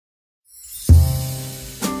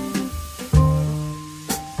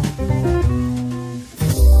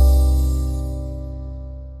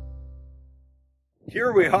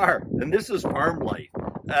here we are, and this is farm life.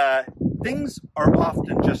 Things are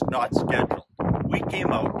often just not scheduled. We came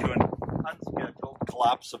out to an unscheduled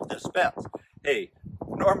collapse of this fence. Hey,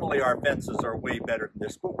 normally our fences are way better than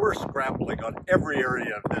this, but we're scrambling on every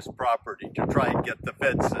area of this property to try and get the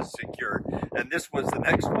fences secured. And this was the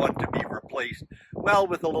next one to be replaced. Well,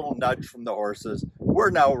 with a little nudge from the horses, we're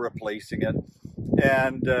now replacing it.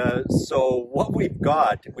 And so what we've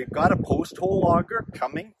got a post hole auger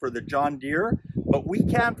coming for the John Deere, but we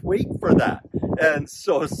can't wait for that. And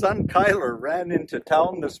so son Kyler ran into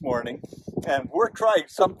town this morning, and we're trying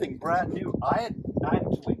something brand new. I had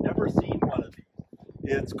actually never seen one of these.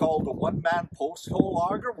 It's called a one-man post hole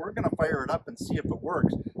auger. We're going to fire it up and see if it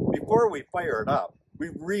works. Before we fire it up, we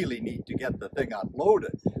really need to get the thing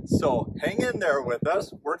unloaded. So hang in there with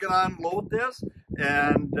us. We're going to unload this,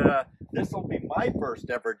 and this will be my first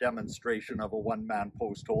ever demonstration of a one-man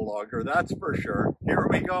post hole auger, that's for sure. Here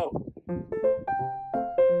we go.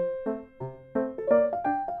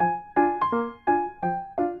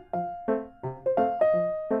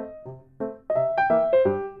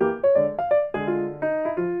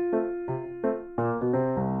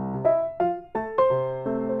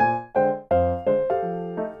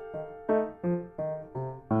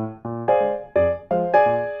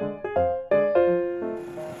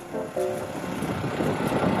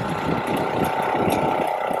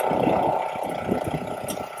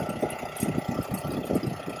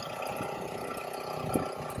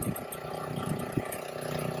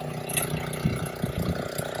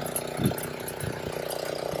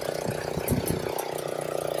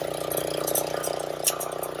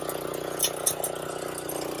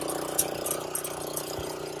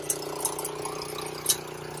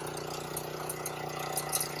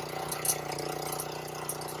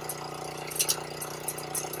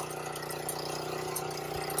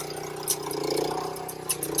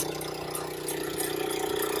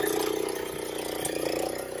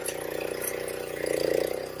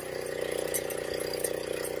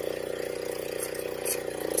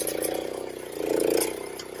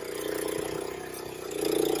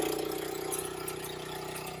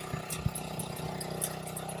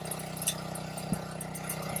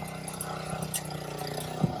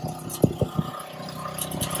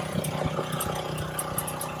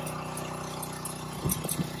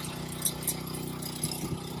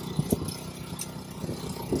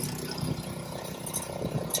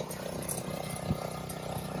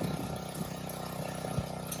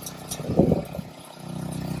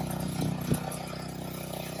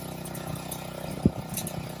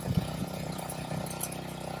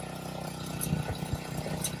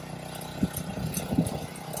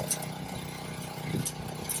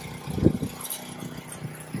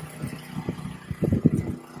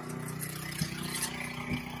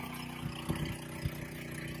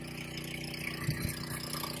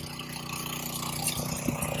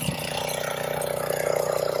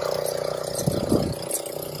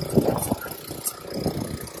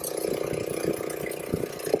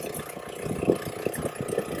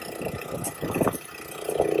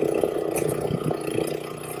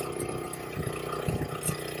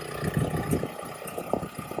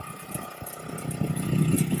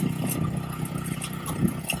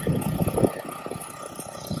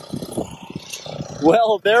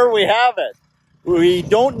 Well, there we have it. We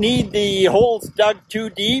don't need the holes dug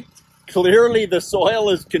too deep. Clearly the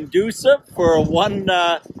soil is conducive for a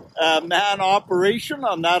one-man operation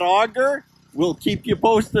on that auger. We'll keep you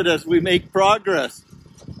posted as we make progress.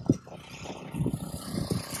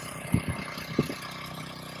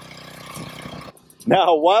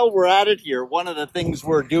 Now, while we're at it here, one of the things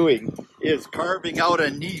we're doing is carving out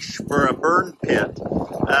a niche for a burn pit.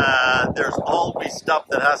 There's always stuff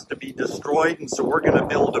that has to be destroyed, and so we're going to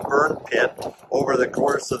build a burn pit over the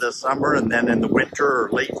course of the summer, and then in the winter or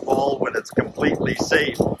late fall when it's completely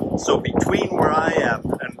safe. So between where I am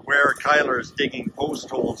and where Kyler is digging post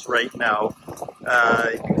holes right now,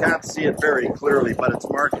 you can't see it very clearly, but it's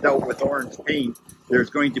marked out with orange paint. There's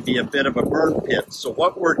going to be a bit of a burn pit. So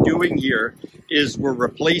what we're doing here is we're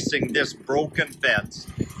replacing this broken fence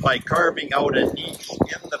by carving out a niche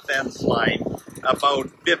in the fence line about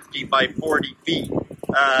 50 by 40 feet.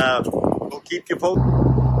 We'll keep you posted.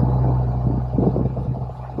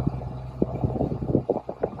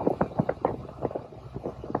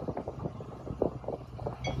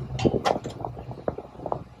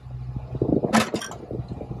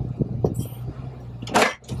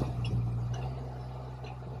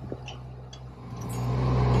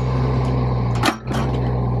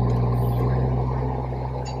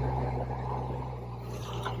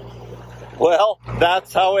 Well,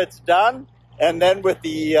 that's how it's done. And then with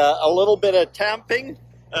the a little bit of tamping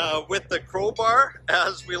with the crowbar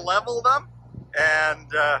as we level them. And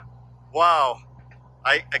wow,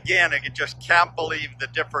 I just can't believe the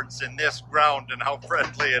difference in this ground and how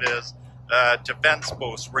friendly it is to fence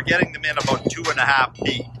posts. We're getting them in about 2.5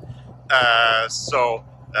 feet. So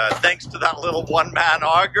thanks to that little one-man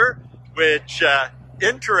auger, which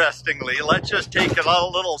interestingly, let's just take a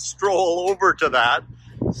little stroll over to that.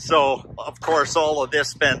 So of course all of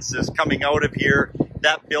this fence is coming out of here.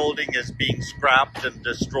 That building is being scrapped and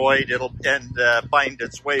destroyed. It'll find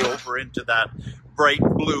its way over into that bright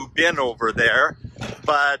blue bin over there.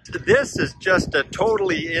 But this is just a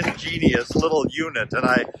totally ingenious little unit, and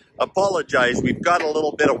I apologize, we've got a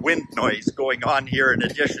little bit of wind noise going on here in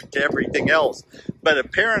addition to everything else. But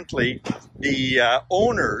apparently the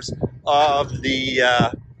owners of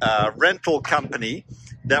the rental company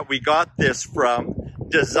that we got this from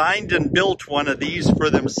designed and built one of these for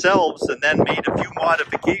themselves and then made a few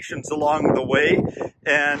modifications along the way,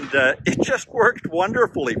 and it just worked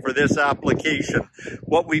wonderfully for this application.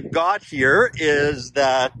 What we've got here is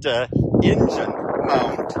that engine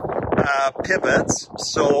mount pivots,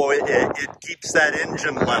 so it keeps that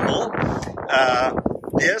engine level.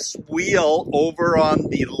 This wheel over on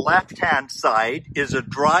the left-hand side is a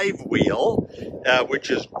drive wheel,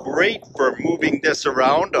 which is great for moving this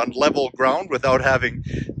around on level ground without having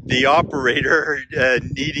the operator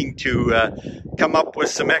needing to come up with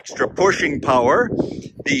some extra pushing power.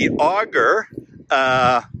 The auger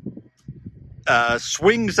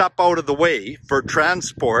swings up out of the way for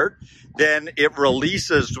transport. Then it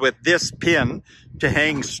releases with this pin to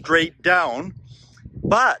hang straight down.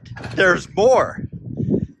 But there's more.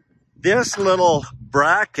 This little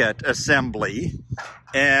bracket assembly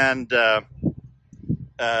and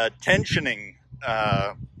tensioning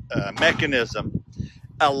mechanism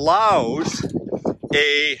allows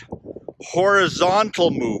a horizontal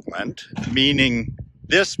movement, meaning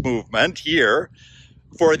this movement here,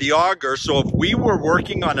 for the auger. So if we were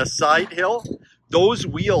working on a side hill, those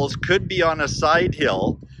wheels could be on a side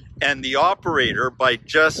hill, and the operator, by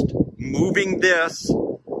just moving this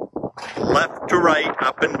left to right,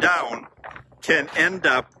 up and down, can end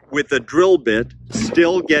up with a drill bit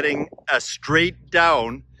still getting a straight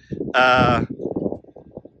down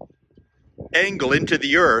angle into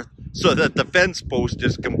the earth, so that the fence post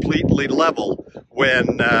is completely level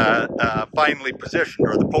when finally positioned,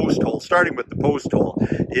 or the post hole, starting with the post hole,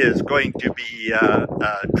 is going to be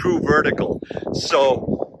true vertical.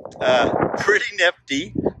 So pretty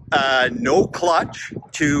nifty. No clutch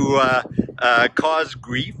to cause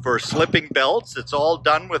grief or slipping belts. It's all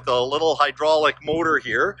done with a little hydraulic motor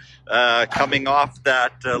here coming off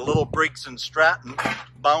that little Briggs & Stratton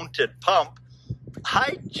mounted pump.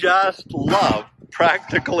 I just love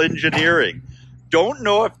practical engineering. Don't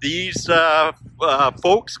know if these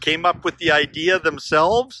folks came up with the idea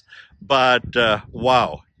themselves, but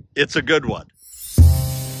wow, it's a good one.